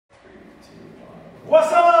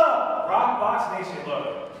What's up, RockBox Nation?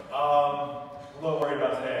 Look, I'm a little worried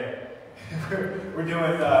about today. We're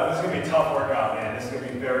doing, this is going to be a tough workout, man. This is going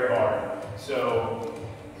to be very hard. So,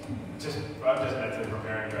 I'm just mentally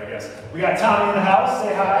preparing you, I guess. We got Tommy in the house.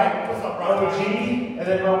 Say hi. What's up, OG. And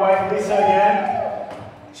then my wife, Lisa, again.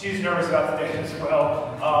 She's nervous about the day as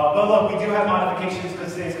well. But look, we do have modifications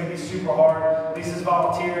because today's going to be super hard. Lisa's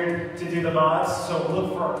volunteered to do the mods, so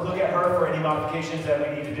look at her for any modifications that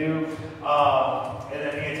we need to do. And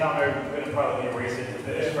then me and Tommy are going to probably erase it to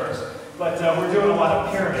finish first. But we're doing a lot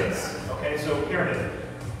of pyramids. Okay, so pyramid.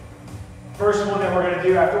 First one that we're going to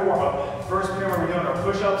do after warm-up. First pyramid, we're doing our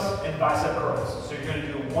push-ups and bicep curls. So you're going to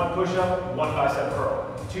do one push-up, one bicep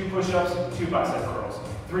curl. Two push-ups, two bicep curls.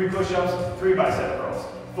 Three push-ups, three bicep curls.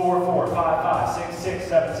 4, 4, 5, 5, 6, 6,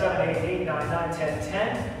 7, 7, 8, 8, 9, 9, 10,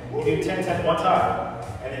 10. You do 10, 10 one time.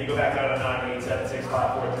 And then you go back down to 9, 8, 7, 6,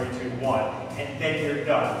 5, 4, 3, 2, 1. And then you're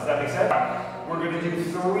done. Does that make sense? We're going to do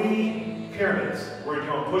 3 pyramids. We're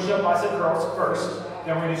doing push-up bicep curls first.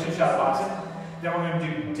 Then we're going to do some shot boxing. Then we're going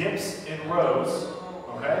to do dips and rows.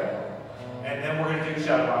 Okay? And then we're going to do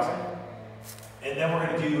shadow boxing. And then we're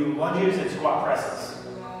going to do lunges and squat presses.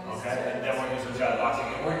 Okay? And then we're going to do some shadow boxing.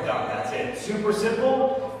 And we're done. That's it. Super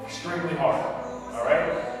simple, extremely hard.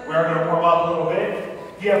 Alright? We are going to warm up a little bit.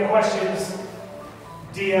 If you have questions,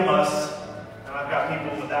 DM us. And I've got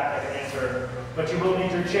people in the back that can answer. But you will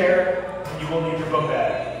need your chair and you will need your book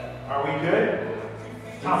bag. Are we good?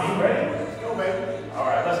 Tommy, you ready? Let's go, baby.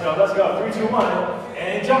 Alright, let's go, let's go. 3, 2, 1.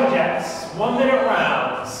 And jumping jacks. 1 minute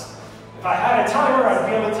rounds. If I had a timer, I'd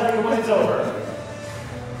be able to tell you when it's over.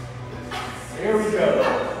 Here we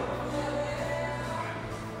go.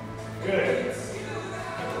 Good.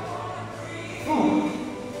 Ooh.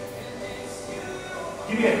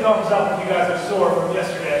 Give me a thumbs up if you guys are sore from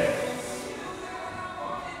yesterday.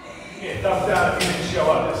 Give me a thumbs down if you didn't show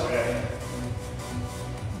up yesterday.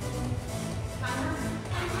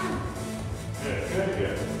 Good, good,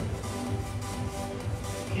 good.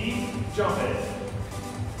 Keep jumping.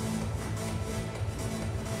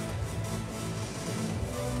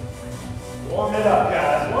 Warm it up,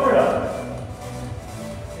 guys. Warm it up.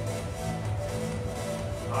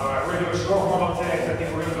 Alright, we're going to do a short warm-up today because I think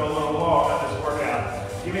we're going to go a little long on this workout.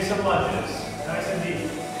 Give me some lunges. Nice and deep.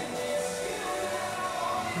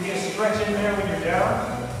 Give me a stretch in there when you're down.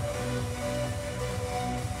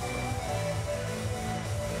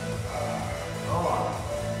 Come on.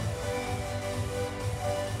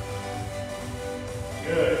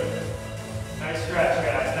 Good. Nice stretch,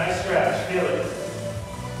 guys. Nice stretch. Feel it.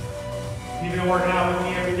 You've been working out with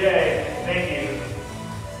me every day. Thank you.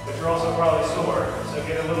 But you're also probably sore, so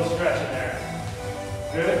get a little stretch in there.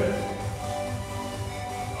 Good?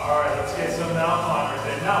 Alright, let's get some mountain climbers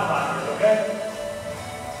in. Mountain climbers, okay?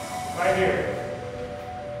 Right here.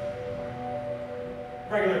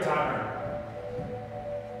 Regular timer.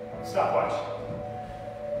 Stopwatch.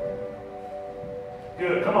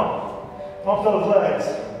 Good, come on. Pump those legs.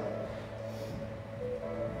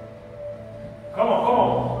 Come on, come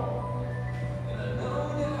on.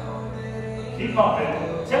 Keep pumping.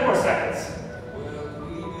 10 more seconds.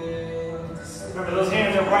 Remember, those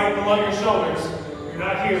hands are right below your shoulders. You're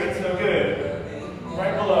not here, that's no good.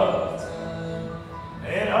 Right below.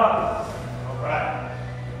 And up. All right.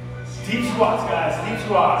 Deep squats, guys. Deep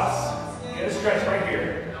squats. Get a stretch right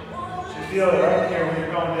here. Should feel it right here when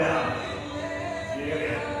you're going down.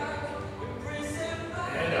 Yeah.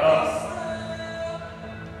 And up.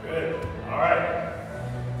 Good. All right.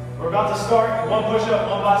 We're about to start. 1 push-up,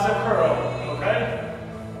 1 bicep curl. Okay?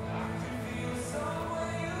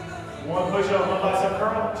 1 push-up, 1 bicep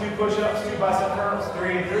curl, 2 push-ups, 2 bicep curls,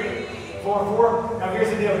 3 and 3, 4 and 4. Now here's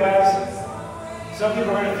the deal, guys. Some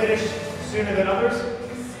people are going to finish sooner than others.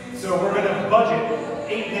 So we're going to budget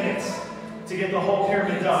 8 minutes to get the whole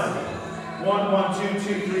pyramid done. 1, 1, 2,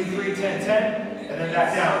 2, 3, 3, 10, 10. And then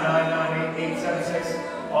back down. 9, 9, 8, 8, 7, 6.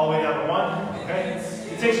 All the way down to 1. Okay?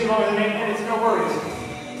 It takes you longer than 8 minutes, no worries.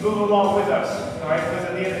 Move along with us. Alright? Because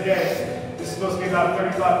at the end of the day, this is supposed to be about a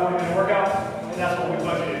 35, 40-minute workout. And that's what we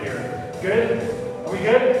budgeted here. Good? Are we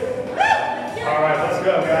good? Alright, let's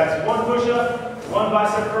go, guys. 1 push-up, 1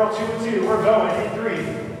 bicep curl, 2 and 2. We're going in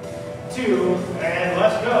 3, 2, and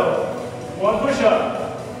let's go. 1 push-up,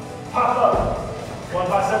 pop up, 1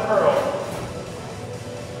 bicep curl,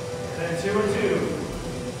 then 2 and 2.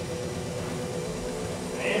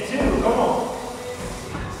 And 2, come on.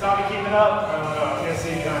 Stop me keeping up. I don't know, I can't see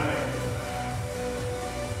you behind me.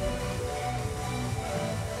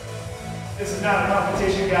 This is not a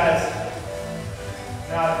competition, guys.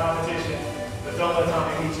 Not a competition, but don't let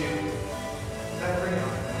Tommy beat you. Is that 3?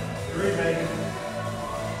 3, baby.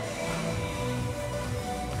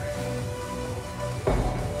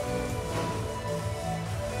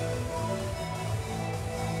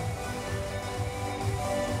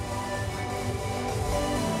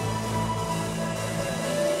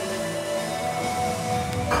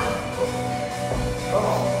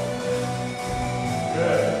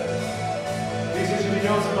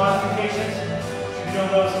 modifications. You know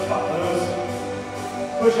those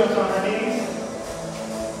push-ups on her knees.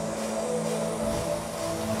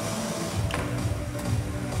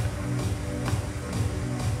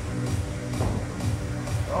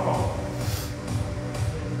 Come on.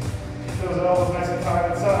 Get those elbows nice and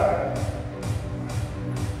tight inside.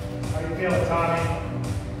 How you feeling, Tommy?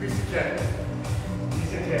 Piece of cake.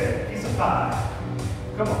 Piece of cake. Piece of pie.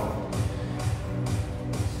 Come on.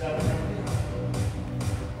 7.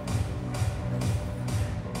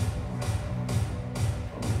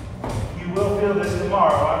 You will feel this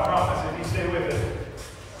tomorrow, I promise, if you stay with it.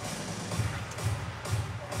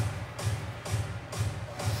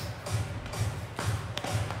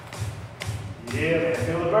 Yeah, man,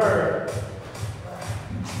 feel the bird.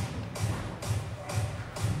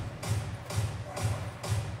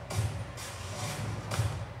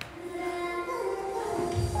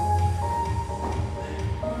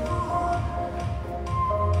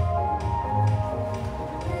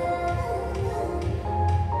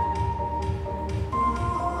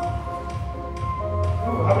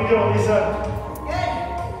 How we doing, Lisa?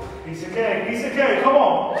 Good. Piece of cake, piece of cake, come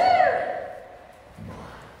on.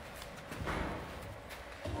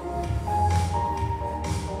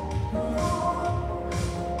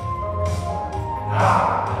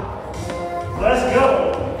 Let's go.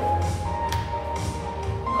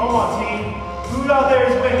 Come on, team. Who out there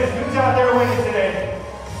is winning? Who's out there winning today?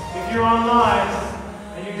 If you're online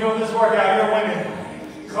and you're doing this workout, you're winning.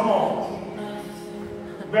 Come on.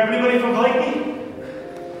 We have anybody from Blakeney?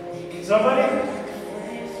 Somebody?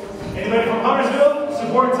 Anybody from Huntersville?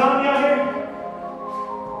 Supporting Tommy out here?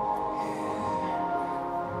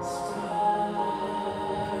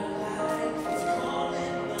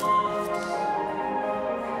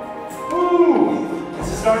 Ooh, this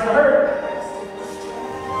is starting to hurt.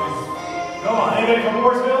 Come on, anybody from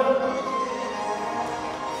Mooresville?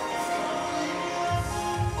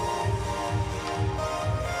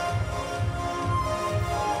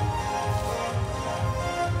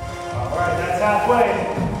 All right, that's halfway.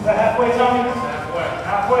 Is that halfway, Tommy? Halfway.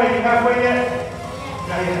 Halfway, you halfway yet?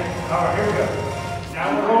 Not yet. All right, here we go. Now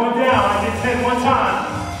we're going down. I did 10 one time.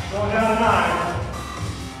 Going down to 9.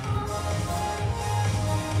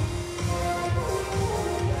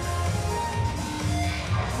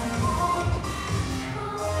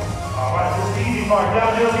 All right, this is the easy part.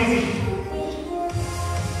 Downhill's easy.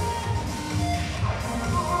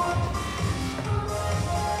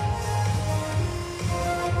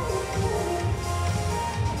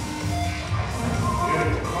 Good.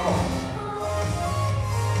 Come on.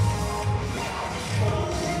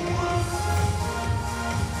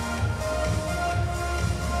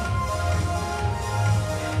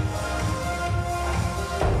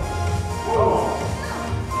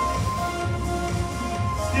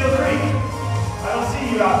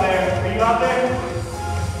 Out there. Are you out there?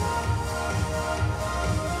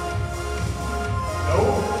 No.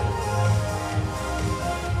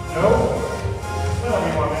 No. Tell me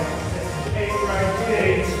one, man. 8, right?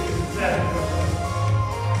 8, 7.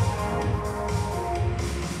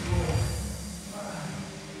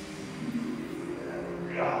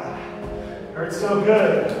 God. Hurts so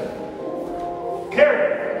good.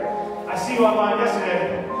 Carrie, I see you online yesterday.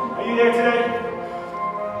 Are you there today?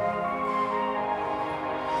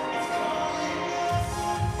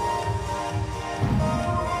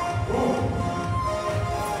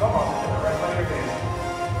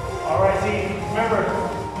 All right, team. Remember,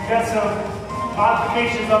 you got some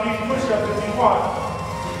modifications on these push-ups if you want.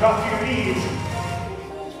 Drop to your knees.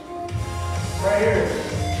 Right here.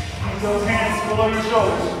 Keep those hands below your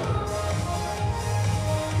shoulders.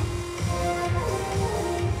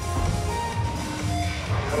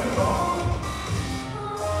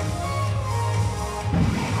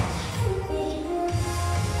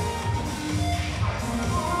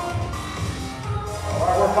 All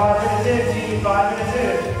right, we're 5 minutes in, team. 5 minutes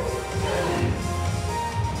in.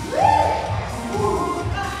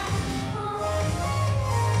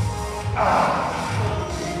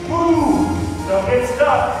 Move! Don't get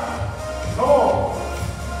stuck. Come on.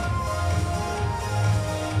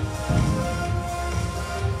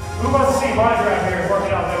 Who wants to see Roger out here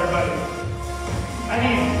working out with everybody? I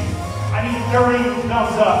need 30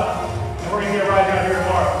 thumbs up. And we're gonna get Roger out here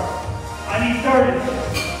tomorrow. I need 30.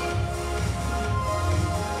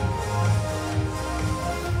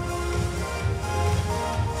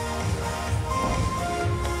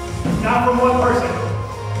 Not from one person.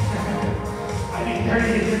 I need 30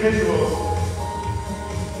 individuals.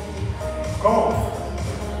 Come on.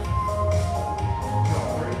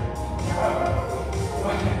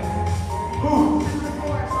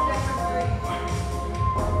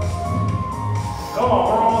 Come on,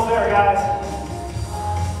 we're almost there, guys.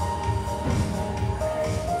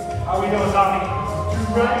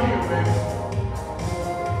 right here, baby.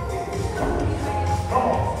 Come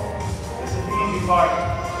on. This is the easy part.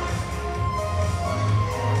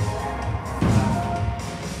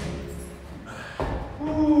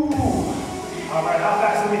 Ooh. All right, how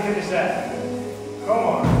fast can we finish that? Come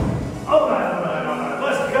on. Oh, no.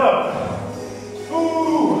 Let's go.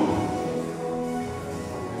 Ooh.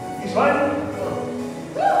 You sweating?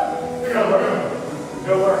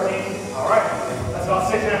 Good work, team. All right. That's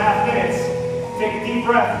about 6.5 minutes. Take a deep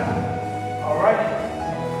breath. All right.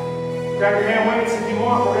 Grab your hand weights if you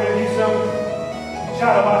want. We're going to do some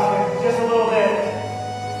shadow boxing just a little bit.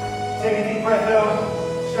 Take a deep breath though.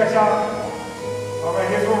 Stretch out. All right,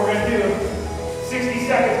 here's what we're going to do. 60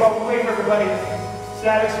 seconds while we wait for everybody.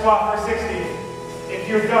 Static squat for 60. If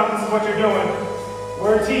you're done, this is what you're doing.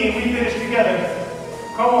 We're a team. We finish together.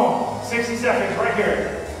 Come on. 60 seconds right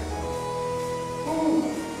here.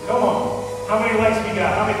 Come on. How many likes we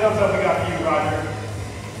got? How many thumbs up we got for you, Roger?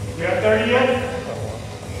 We have 30 yet?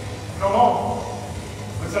 Come on.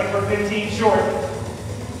 Looks like we're 15 short.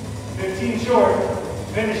 15 short.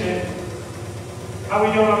 Finish it. How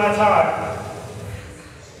we doing on that time?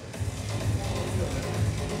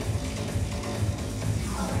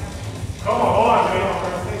 Come on, hold on, Jay.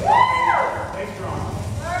 Stay strong.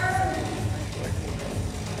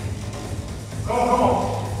 Come on.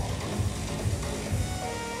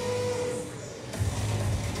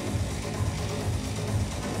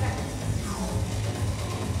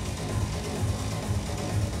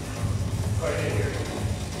 Right in here.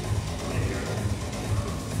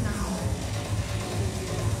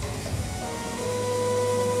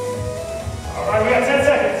 All right, we got 10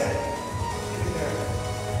 seconds.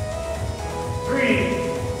 3,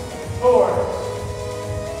 4,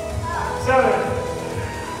 7.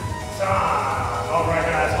 All right,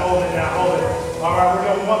 guys, hold it now, hold it. All right, we're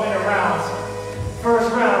doing 1 minute rounds. First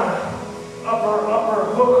round, upper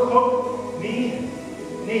hook, knee.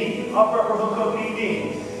 Upper hook,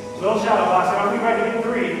 knee. Little shadow boxing. Are we ready in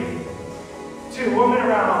 3, 2, 1 minute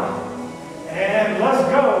round. And let's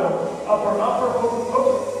go. Upper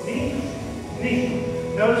hook, knee.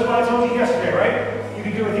 Notice what I told you yesterday, right? You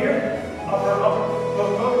can do it here. Upper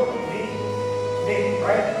hook, knee,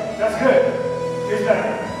 right? That's good. Here's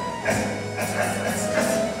better.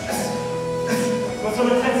 Put some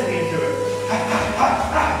intensity into it.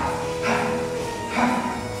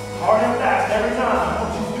 Hard and fast every time.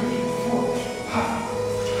 1, 2, 3, 4.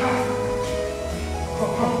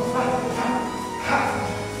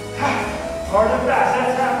 Hard and fast,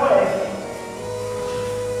 that's halfway.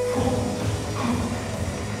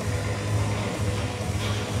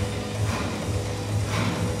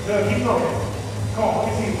 Good, keep going. Come on, let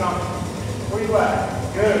me see you, Tom. Where you at?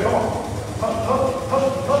 Good, come on. Up.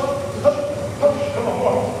 Come on,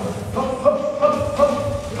 more. Up.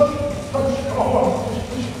 Come on, more.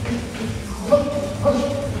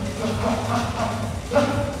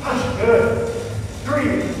 Good. 3,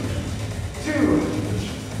 2,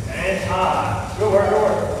 and time. Good work.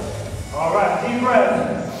 All right, deep breath.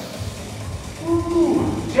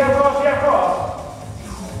 Woo. Jab cross.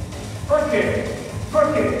 First kick.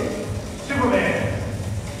 Superman.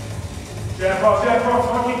 Jab cross,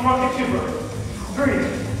 front kick, super. 3,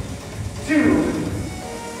 2,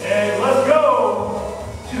 and let's go.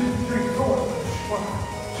 2, 3, 4. 1,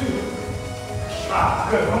 2.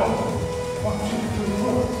 Good, come on. 1, 2, 3,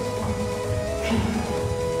 4. 1, 2,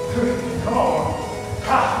 3. Come on.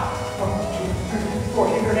 1, 2, 3, 4.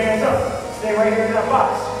 Keep your hands up. Stay right here in that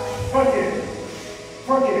box. Front kick.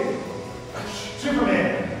 Superman.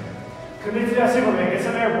 Commit to that Superman. Get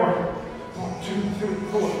some airborne. 1, 2, 3,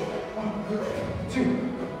 4. 1, 2,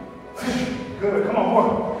 3. Good. Come on, more.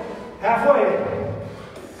 Halfway.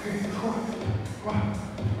 3, 4. 1,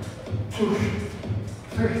 2,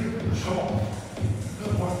 3. Come on.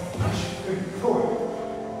 1, 2, 3, 4.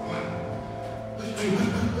 1, 2.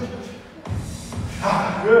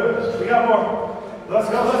 Good. We got more. Let's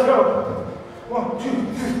go. 1, 2,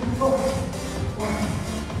 3, 4. 1,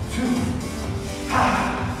 2.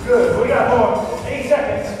 Good. We got more. 8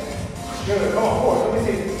 seconds. Good. Come on, 4. Let me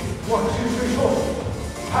see. 1, 2, 3, 4.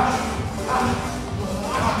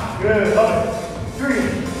 Good. Love it. 3,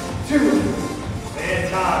 2, and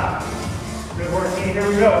time. Good work, team. Here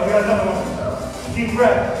we go. We got another one. Deep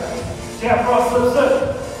breath. Jab cross, slip.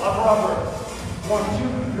 Upper. 1,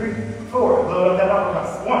 2, 3, 4. Load up that upper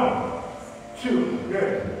cross. 1, 2.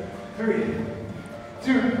 Good. 3,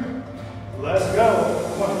 2. Let's go.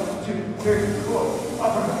 1, 2, 3, 4.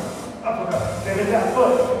 Uppercut. Pivot that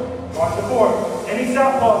foot. Watch the board. Any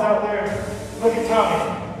southpaws out there, look at Tommy.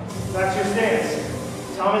 That's your stance.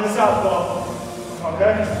 Tommy's a southpaw.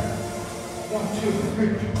 Okay? 1, 2,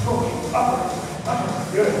 3, 4. Upper. upper,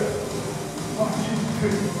 good. 1, 2,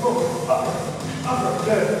 3, 4, upper, upper,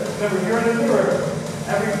 good. Remember, you're in the mirror.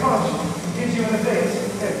 Every punch hits you in the face.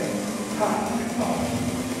 Hit, high,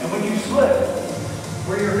 and when you slip,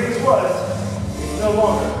 where your face was, it's no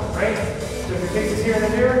longer, right? So if your face is here in the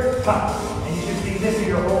mirror, pop, and you should be missing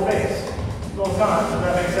your whole face. The whole time, does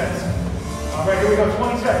that make sense? All right, here we go,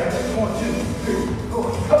 20 seconds. 1, 2, 3, 4,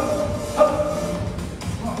 up, up.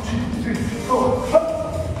 1, 2, 3, 4, up,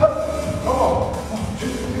 up. Come on. 1, 2,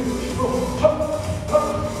 3, 4, up, up.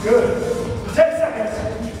 Good. 10 seconds.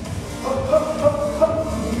 Up, up, up, up.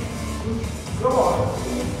 Go on.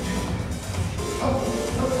 Up,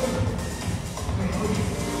 up.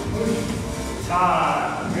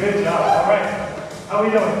 Time. Good job. All right. How are we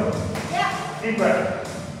doing? Yeah. Deep breath.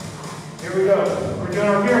 Here we go. We're doing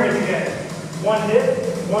our pyramids again. 1 dip,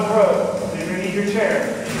 1 row. So you're going to need your chair.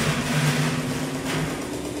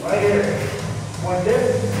 Right here. 1 dip.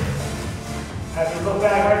 Have your look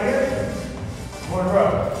back right here. 1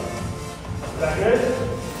 row. Is that good?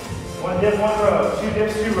 1 dip, 1 row. 2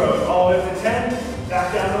 dips, 2 rows. All the way up to 10.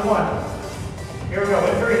 Back down to 1. Here we go.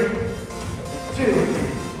 In 3,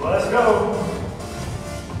 2. Let's go.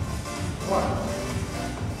 1.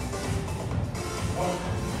 1.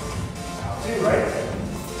 2, right?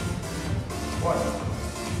 1,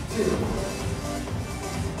 2.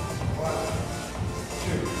 1,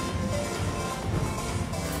 2.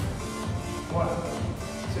 1,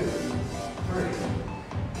 2, 3.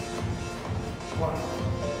 1,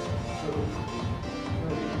 2,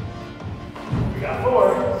 3. We got 4.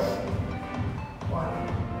 1,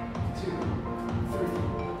 2, 3,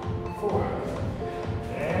 4.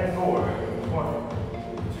 And 4. 1,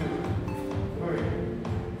 2, 3,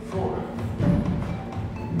 4.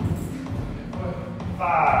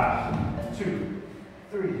 5, 2,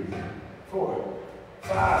 3, 4,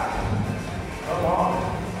 5. Come on.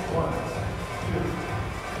 1, 2,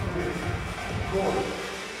 3, 4,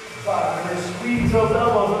 5. Remember, squeeze those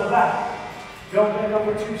elbows in the back. Don't bend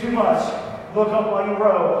over too much. Look up while you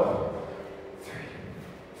row. 3,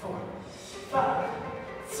 4, 5,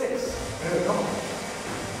 6. Good. Come on.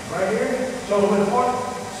 Right here. Shoulder width apart.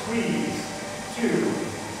 Squeeze. 2,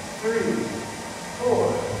 3,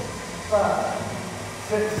 4, 5.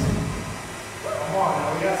 6. Come on, now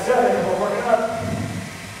we got 7. We're working up.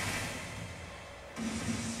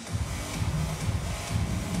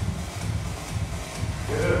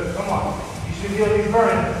 Good. Come on. You should feel these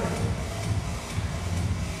burning.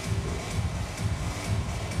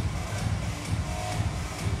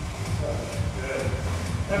 Good.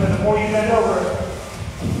 Remember, the more you bend over,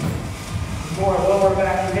 the more lower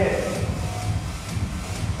back you hit.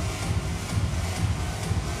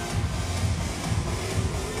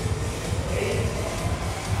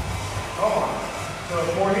 So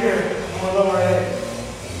more here, more lower ahead.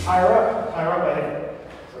 Higher up ahead.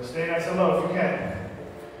 So stay nice and low if you can.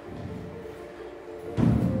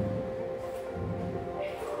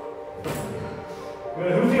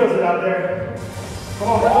 Good, who feels it out there? Come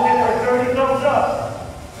on, let's get our 30 thumbs up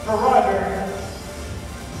for Roger.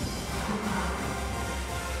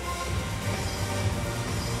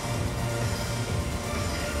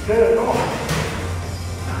 Good, come on.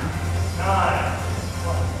 9.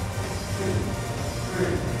 1, 2. 3,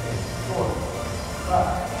 4,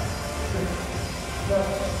 5, 6, 7,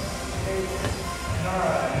 8, 9.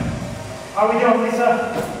 How are we doing, Lisa?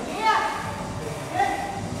 Yeah. Good.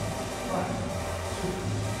 1, 2,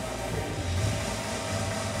 3.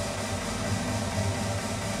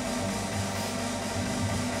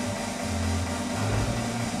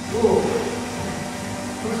 Ooh.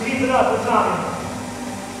 Who's keeping up with Tommy?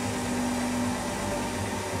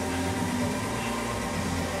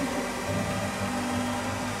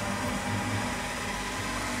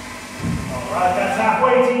 Alright, that's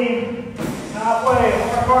halfway, team. Halfway.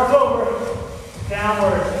 Hard part's over.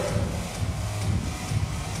 Downward.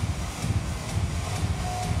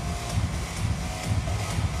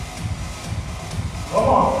 Come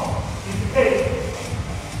on. Keep the pace.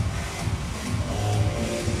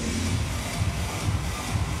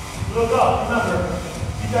 Look up. Remember,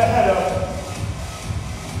 keep that head up.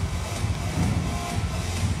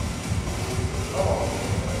 Come on.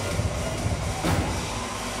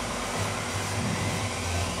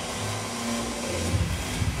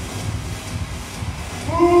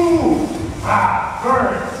 Ooh! Ah,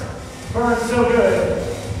 burns. Burns so good.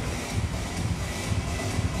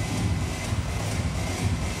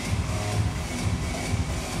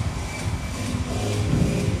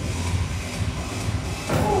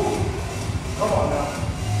 Come on now.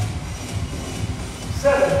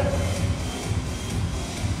 7.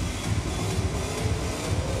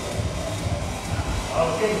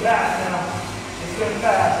 Oh, getting back now.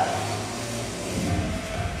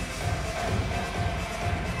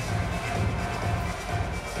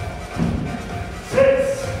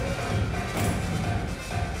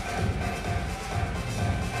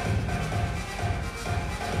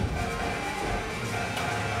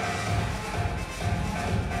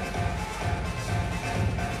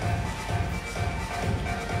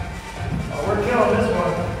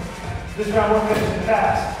 This round we're finishing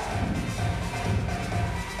fast.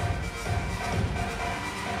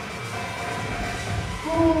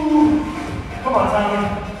 Ooh. Come on, Tommy.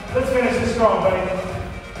 Let's finish this strong, buddy.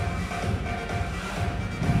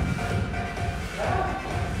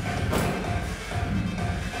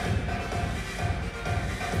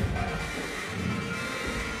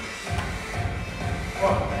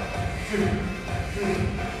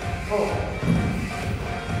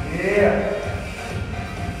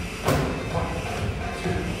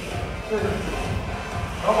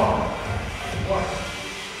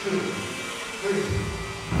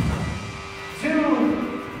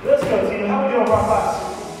 Let's go, team. How we doing, RockBox?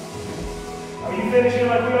 Are you finishing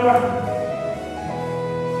like we are?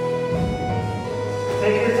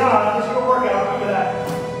 Take your time. This is your workout. Remember that.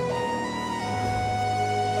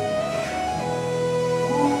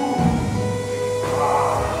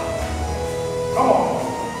 Come on.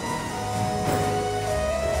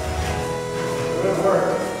 Good work.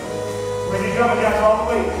 When you jumping jacks all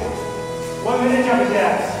the way. 1 minute jumping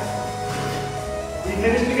jacks. We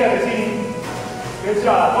finish together, team. Good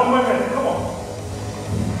job. 1 more minute. Come on.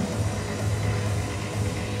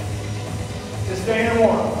 Just stay in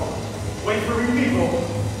warm. Wait for your people.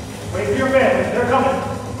 Wait for your family. They're coming.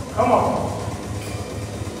 Come on.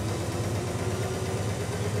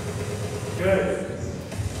 Good.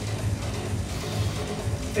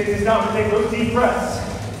 Take this down and take those deep breaths.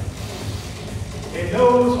 In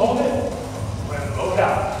nose, hold it. When load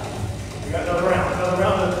out. We got another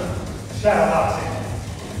round of shadow boxing.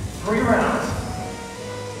 3 rounds.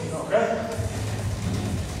 Okay?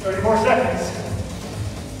 30 more seconds.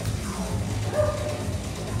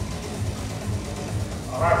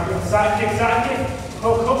 All right, we're doing side kick,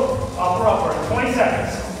 hook, hook, upper, upper. 20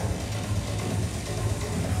 seconds.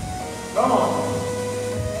 Come on.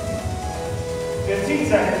 15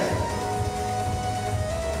 seconds.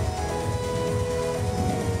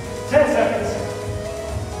 10 seconds.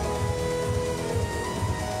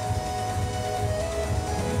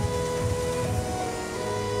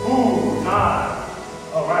 Ooh, 9.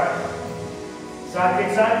 All right. Side kick,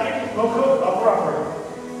 hook, hook, upper, upper.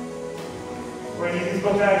 We're going to use these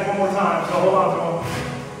book bags one more time, so hold on to them.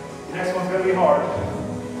 Next one's going to be hard.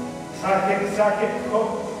 Side kick, hook,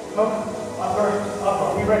 hook, upper, upper.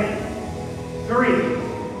 We ready? 3,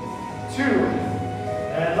 2,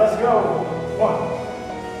 and let's go. 1,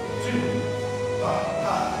 2,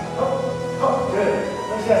 hook. Good.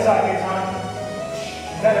 Let me see that side kick time.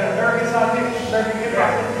 Is that an American side kick? American kick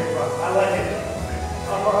rock? I like it.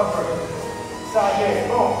 Upper, upper. Side kick.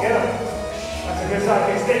 Boom, get him. That's a good side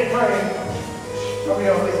kick. Stay praying. Come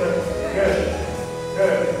here, Lisa. Good.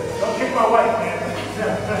 Good. Don't kick my wife, man.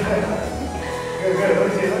 Good, good. Let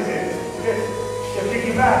me see. Good. She'll kick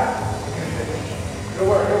you back. Good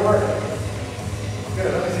work, good work.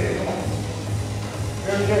 Good, let me see it. Come on.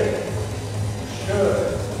 Very good. Good.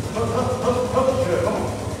 Hook. Good, come on.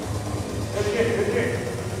 Good kick.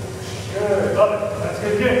 Good, love it. That's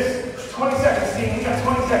good kicks. 20 seconds, team. We got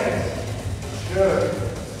 20 seconds. Good.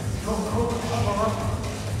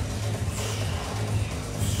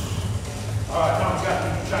 All right, Tom's got me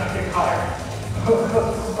trying to kick higher.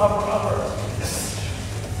 Upper.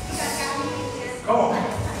 Come on.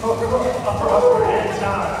 Upper, and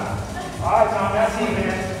time. All right, Tom, I see you,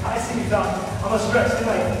 man. I see you, Tom. I'm going to stretch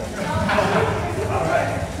tonight. All right.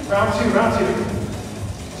 Round two.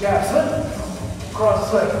 Jab, slip. Cross,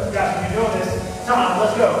 slip. Got you. You're doing this. Tom,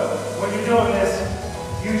 let's go. When you're doing this,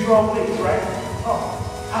 use your obliques, right?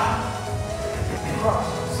 Cross,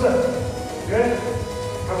 slip. Good?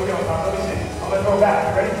 How we doing, Tom? Let me see. I'm going to throw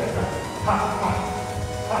back. Ready?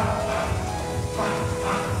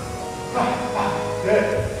 Good.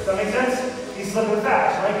 Does that make sense? He's slipping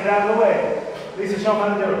fast, right? Get out of the way. Lisa, show him how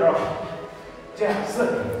to do it, girl. Jab,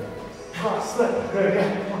 slip. Cross, slip. Good,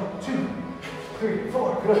 again. 1, 2, 3,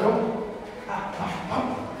 4. Good, come on.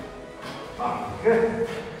 Good.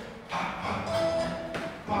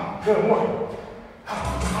 Good, 1.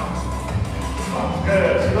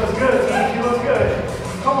 Good. She looks good, team. She looks good.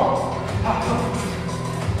 Come on.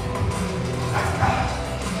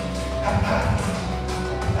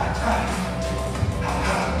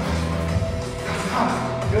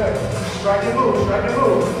 Good. Strike and move,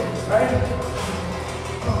 right?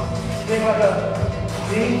 Think like a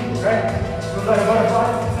V, right? Move like a butterfly,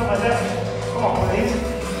 something like that. Come on, one of these.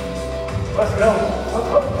 Let's go.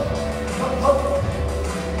 Up.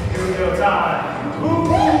 Here we go, time. Ooh.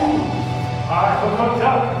 All right, hook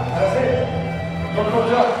up. That's it. Hook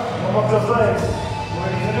up. Warm up those legs. We're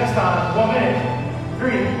going to use it next time. 1 minute.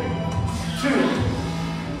 3,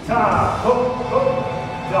 2, time. Hook,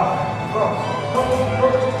 drop. Cross. Hook,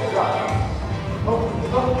 drop. Hook.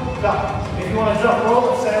 Jump. If you want to jump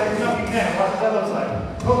roll, set everything up, you can. Watch what that looks like.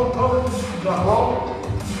 Hook, hook, jump roll.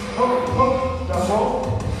 Hook, hook, jump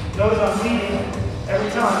roll. Notice I'm leading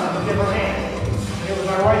every time with a different hand. It was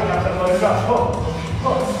my right, now I'm going to jump. Hook,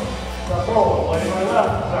 hook, jump roll. Let my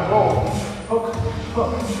left, jump roll. Hook,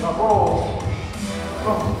 hook, jump roll.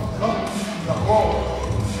 Hook, hook, jump roll.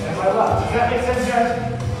 And my left. Does that make sense, guys?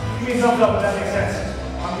 Give me a thumbs up if that makes sense.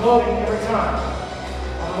 I'm loading every time.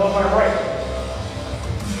 I'm going to load my right.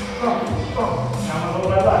 Now I'm going to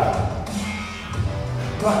load my left.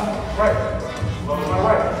 Left, right. Load my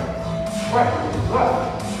right. Right, left,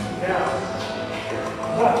 down.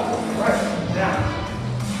 Left, right, down.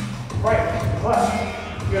 Right, left.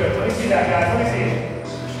 Good. Let me see that, guys. Let me see it.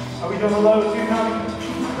 Are we doing the load too, Tommy?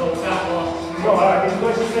 Go, down, one. Go, all right. Get the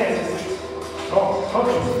question stances. Go, go,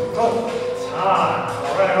 go. Time.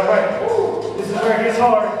 All right, all right. Woo. This is where it gets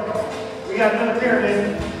hard. We got another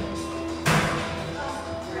pyramid.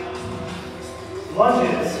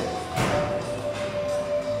 Lunges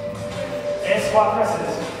and squat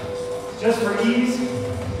presses. Just for ease.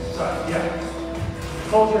 Sorry, yeah.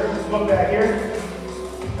 Hold your book back here.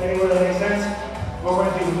 Anywhere that makes sense. We're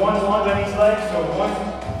going to do one lunge on each leg. So one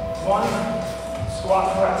squat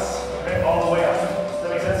press. Okay, all the way up. Does that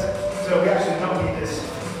make sense? So we actually don't need this.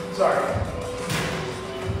 Sorry.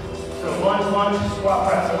 So lunge, squat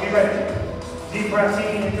press. So get ready. Deep breath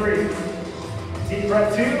in 3. Deep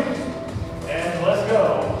breath 2. And let's go.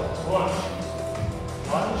 Lunge,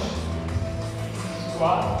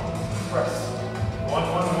 squat, press. 1,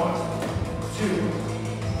 2,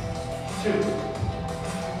 2,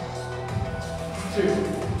 2,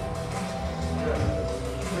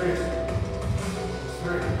 3,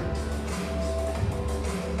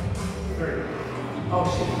 3. Oh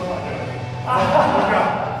shit, come on.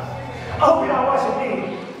 Oh, you're not watching me,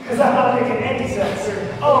 because I'm not making any sense.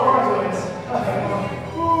 Oh, we're doing this.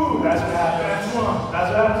 Ooh, that's what happens. That's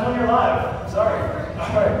what happens when you're live. Sorry. All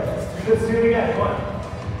right, let's do it again. Come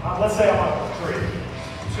on. Let's say I'm on 3,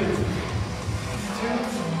 2, 2,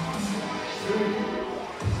 3,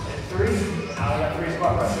 and 3. Now I got 3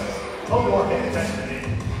 squat presses. Hope you weren't paying attention to me.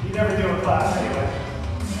 You never do in class anyway.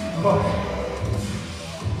 1,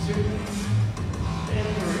 2, and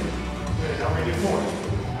 3. Good. Now we're going to do 4.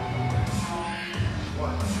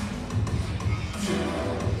 1, 2,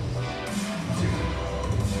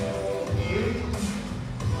 3.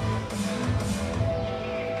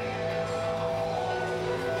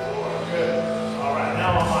 Good. All right,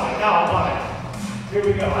 now I'm on it. Now I'm on it. Here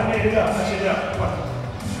we go. I made it up. I should up. 1,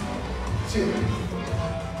 2.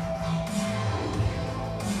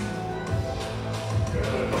 Good.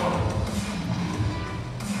 Come on.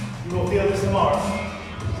 You will feel this tomorrow.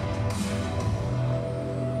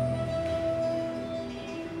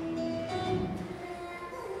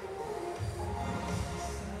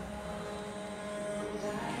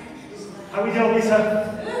 How we doing, Lisa?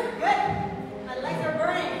 Good. My legs are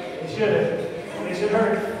burning. They should. They should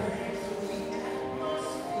hurt.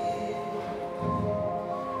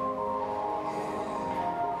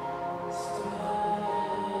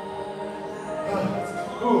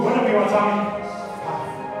 Ooh, what number you want, Tommy?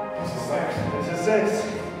 5. This is 6. This is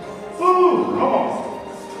 6. Ooh, come on.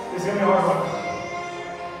 This is gonna be a hard one.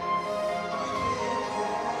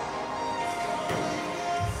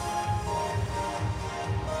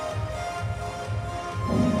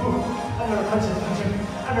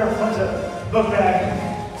 I never punched a book bag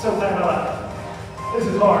so time in my life. This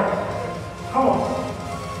is hard. Come on.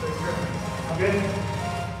 I'm good?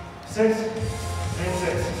 6 and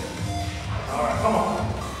 6. All right, come on.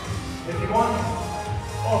 If you want,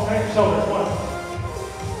 alternate your shoulders. 1,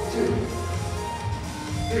 2,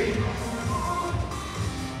 3.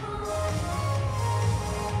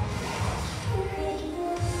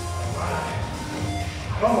 All right.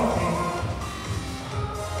 Come on, team.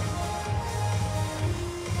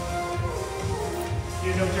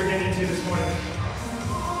 You know what you're getting into this morning.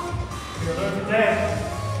 You're learning today.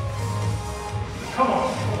 Come on.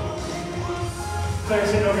 Claire's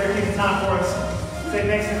sitting over here keeping time for us. Say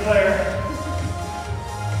thanks to Claire.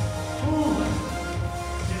 Ooh.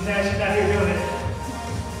 She's not here doing it.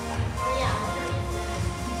 Yeah.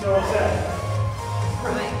 So upset.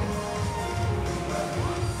 Right.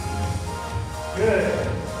 Good.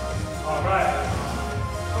 All right.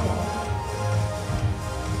 Come on.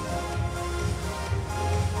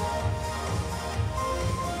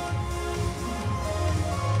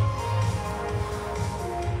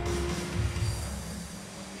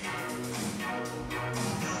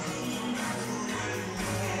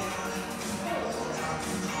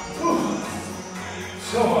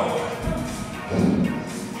 So hard.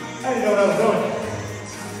 I didn't know that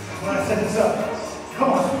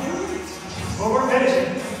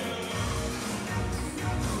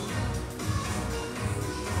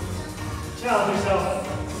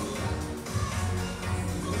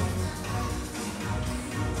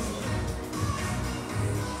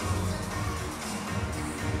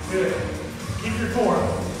Good. Keep your form.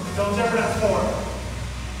 Don't jeopardize form.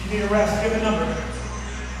 If you need a rest, give a number.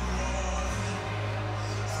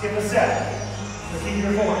 Skip a set. But keep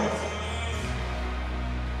your form.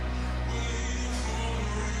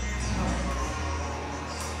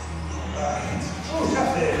 Alright. Ooh,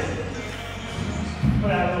 that's it.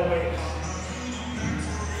 Put out a little weight.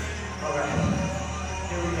 Alright.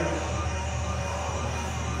 Here we go.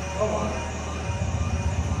 Come on.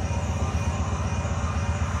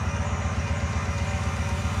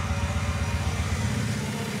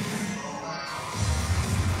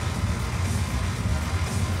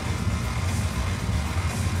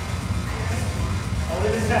 Hold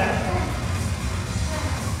it in 10.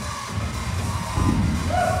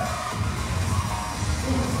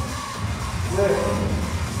 Good.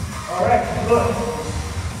 All right, look.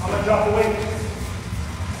 I'm going to drop the weight.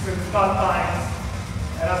 Good spot line.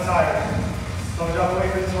 And I'm tired. So I'm going to drop the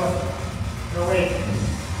weight for this one. No weight.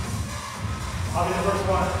 I'll be the first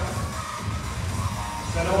one.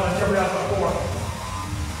 So I don't want to jeopardize my form.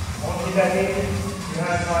 I want to keep that knee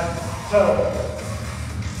behind my toe.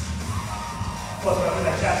 Plus, when I put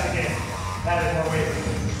that chest again, that is more weight.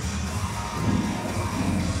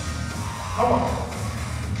 Come on.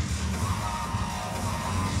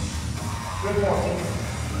 Good form, team.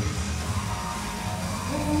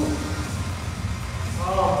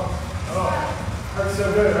 Oh, hurts so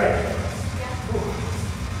good, right? Yeah. Ooh.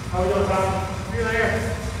 How we doing, Tommy? We're there.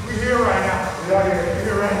 We're here right now. We are here. We're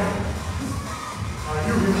here right now.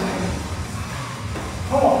 You relax.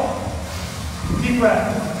 Come on. Deep breath.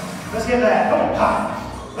 Let's get that. Come on, high.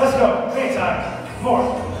 Let's go. Three times. More.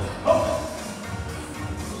 Oh.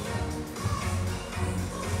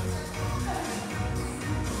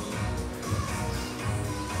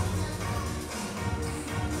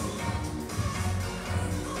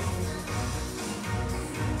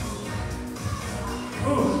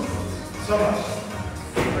 Ooh, so much.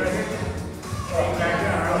 Right here. Oh, back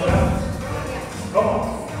down, right down. Come on.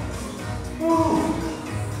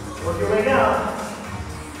 Ooh. Work your way down.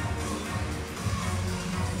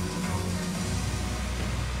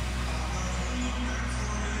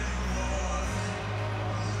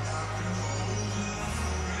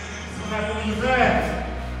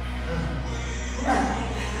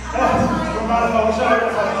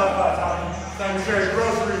 Time to carry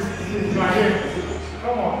groceries right here.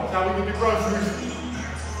 Come on, that's how we get the groceries.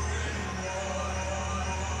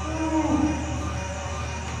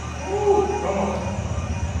 Ooh, come on.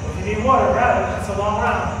 If you need water, grab it. It's a long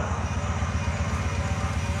round.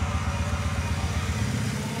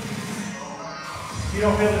 If you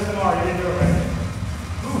don't feel this tomorrow, you didn't do it right.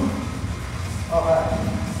 All right.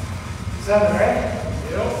 7, right?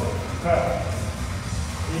 Yep. Okay.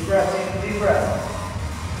 Deep breath, deep breath.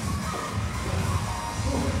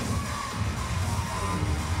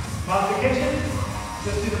 Modification,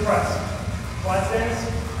 just do the press. Wide stance.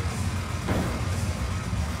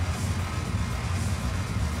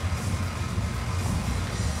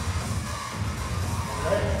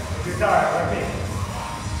 Alright, if you're tired, like me.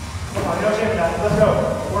 Come on, no shame now. Let's go.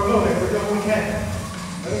 We're moving, we're doing what we can.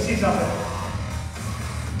 Let me see something.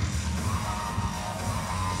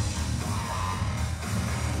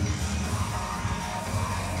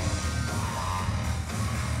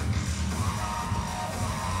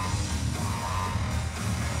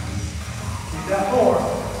 That 4.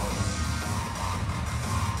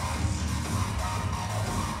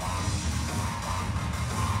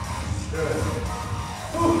 Good.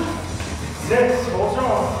 Ooh. 6. Hold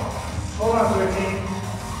strong. Hold on to it, team.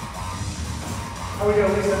 How we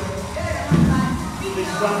doing, Lisa?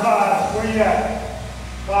 Lisa's on 5. Where are you at?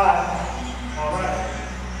 5. All right.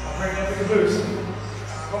 I'm bringing up the caboose.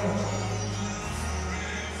 Come on.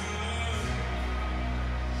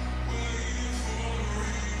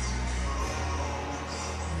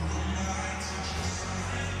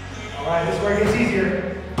 All right, this is where it gets easier.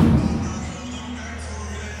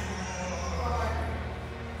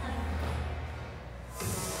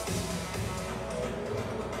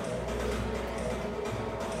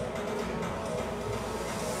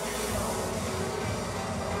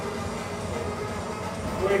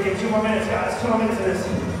 We're going to get 2 more minutes, guys. 2 more minutes of this.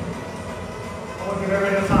 I want to give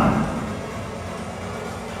everybody time.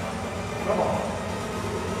 Come on.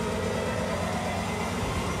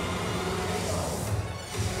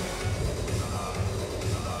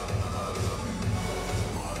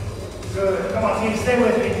 Good. Come on, team. Stay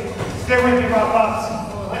with me. Stay with me, RockBox.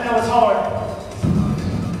 I know it's hard.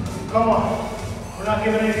 Come on. We're not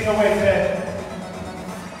giving anything away today.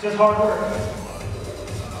 Just hard work.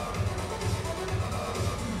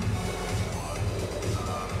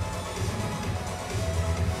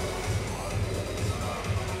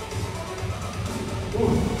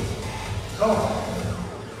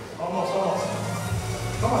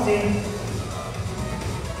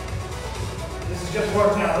 is just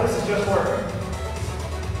work now. This is just work.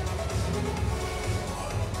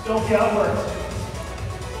 Don't get outworked.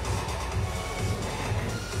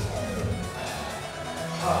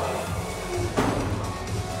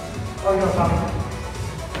 Oh, you know, Tommy.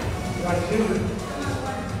 You got 2.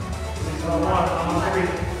 He's on 1. I'm on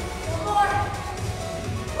 3.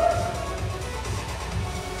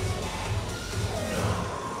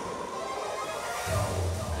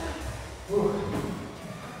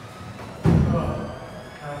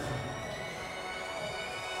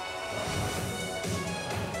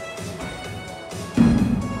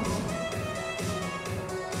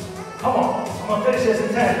 Come on, I'm gonna finish this in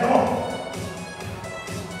 10, come on.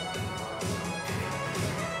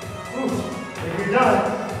 Ooh, if you're done,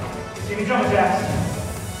 give me jumping jacks.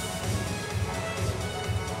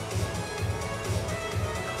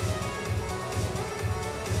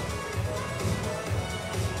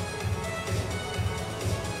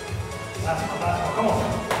 Last one, come on.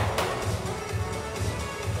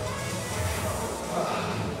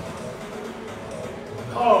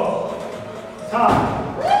 Oh, time.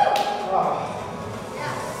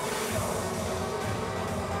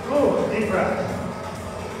 Deep breath.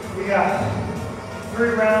 We got 3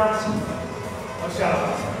 rounds of shadow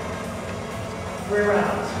boxing. 3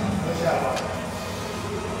 rounds of shadow boxing.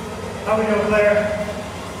 How we doing, Claire?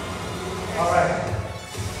 All right.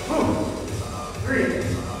 3.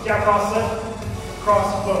 Jab, cross, slip, cross,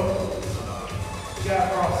 hook. Jab,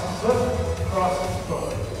 cross, slip, cross, hook.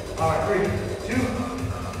 All right, 3, 2,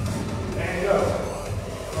 and go.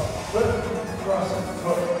 Cross, slip, cross,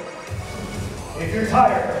 hook. If you're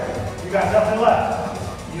tired, you got nothing left,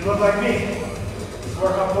 you look like me.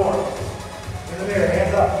 Work on 4. In the mirror,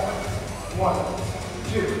 hands up. 1,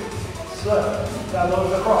 2, slip. That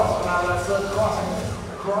loads across. Come out of that slip, crossing.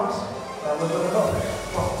 Across. That loads of the hook.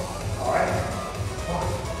 Come on. All right. 1,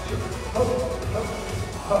 2, hook, hook,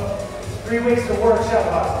 hook. 3 ways to work shadow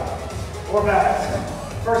boxing or bags.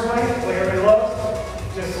 First way, like everybody loves,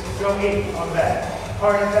 just go 8 on the bag.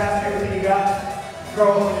 Hard and fast, everything you got. Throw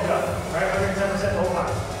it when you're done, right? 110% the whole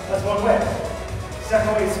time. That's one way.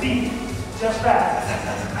 Second way is speed. Just fast.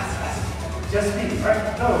 Just speed, right?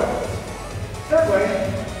 Another way. Third way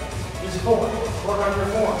is form. Work on your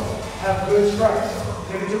form. Have good strikes.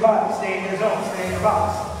 Look at your body. Stay in your zone. Stay in your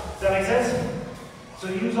box. Does that make sense? So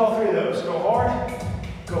use all 3 of those. Go hard,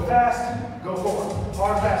 go fast, go forward.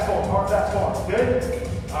 Hard, fast, forward. Hard, fast, forward. Good?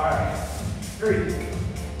 All right. 3,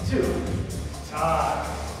 2, time.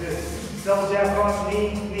 Good. Double jab cross,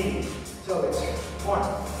 knee, knee. So it's 1,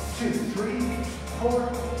 2, 3,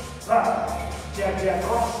 4, 5. Jab, jab,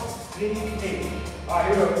 cross, knee, knee. All right,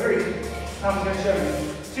 here we go. 3. I'm going to show you.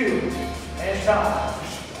 2, and time.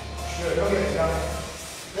 Good, go get it, Johnny.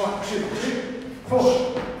 1, 2, 3, 4,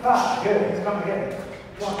 5. Good, it's coming again.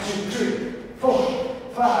 1, 2, 3, 4,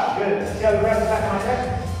 5. Good. See how you grab the back of my neck?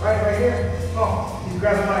 Right here. Oh, he's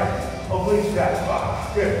grabbing my obliques back.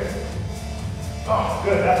 Oh, good. Oh,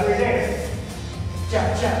 good. That's where you're dancing.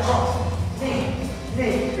 Jab, jab, cross. Knee,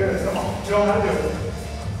 knee. Good. Come on. Show them how to do it.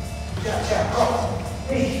 Jab, jab, cross.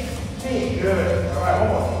 Knee, knee. Good. All right, one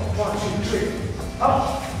more. 1, 2, 3.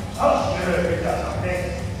 Up, up. Good. Good job. Okay.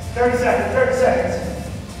 30 seconds. 30 seconds.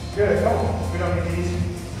 Good. Come on. We don't need these.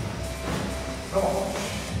 Come on.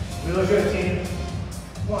 We look good, team.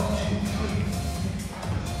 1, 2, 3,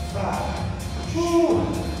 5. Woo!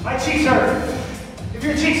 My cheeks hurt. If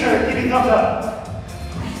your cheeks hurt, give me thumbs up.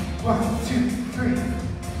 1, 2, 3,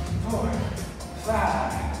 4,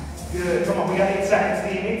 5. Good. Come on, we got 8 seconds.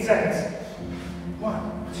 Team, 8 seconds.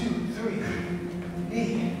 1, 2, 3.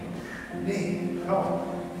 Knee, knee. Come on.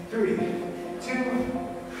 3, 2.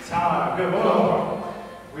 Time. Good. One more.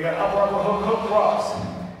 We got upper hook, hook, cross.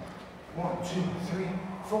 1, 2, 3,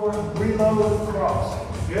 4. Reload, cross.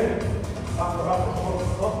 Good. Upper hook,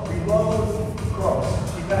 hook, reload, cross.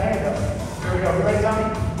 Keep that hand up. Here we go. You ready, Tommy?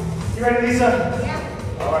 You ready, Lisa? Yeah.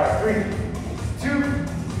 All right, 3, 2,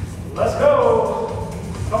 let's go.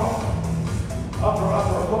 Come on. Upper,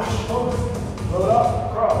 push, hook, load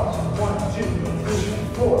up, cross. 1, 2,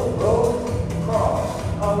 3, 4, load, cross.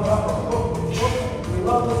 Upper, hook,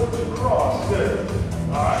 reload, cross. Good.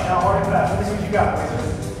 All right, now hard and fast. Let me see what you got, Lisa.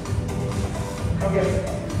 Come get it.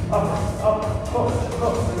 Upper, hook,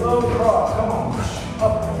 reload, cross. Come on.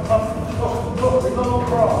 Hook, reload,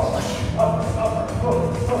 cross. Upper,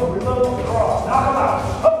 hook, reload, cross. Knock them out.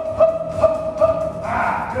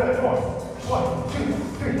 Ah, good. Come on. 1, 2,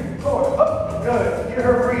 3, 4. Good. Get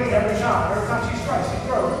her breathe every time. Every time she strikes, she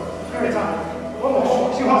throws. Every time. One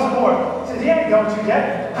more. She wants some more. Says, he ain't done with you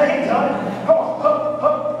yet. I ain't done. Come on.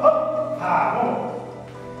 Ah, one more.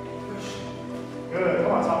 Good.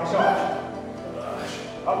 Come on, Tommy. Show it.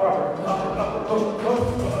 Upper.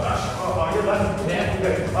 On your left hand.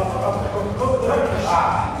 Good. Up.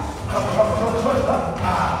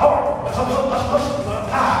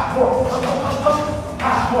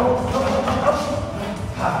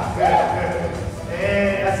 Good.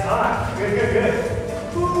 And that's time.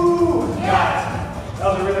 Good. Woo! Guys, that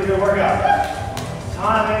was a really good workout.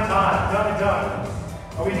 Time and done.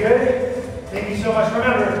 Are we good? Thank you so much.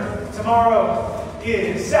 Remember, tomorrow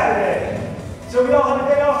is Saturday. So we all have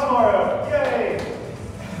a day off tomorrow. Yay!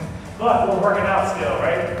 But we're working out still,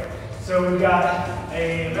 right? So we've got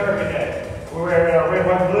an American Day. We're wearing our red,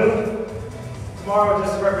 white, and blue. Tomorrow,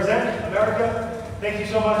 just to represent America. Thank you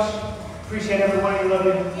so much. Appreciate every one of you. Love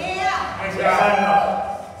you. Yeah. Thanks for signing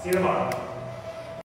off. See you tomorrow.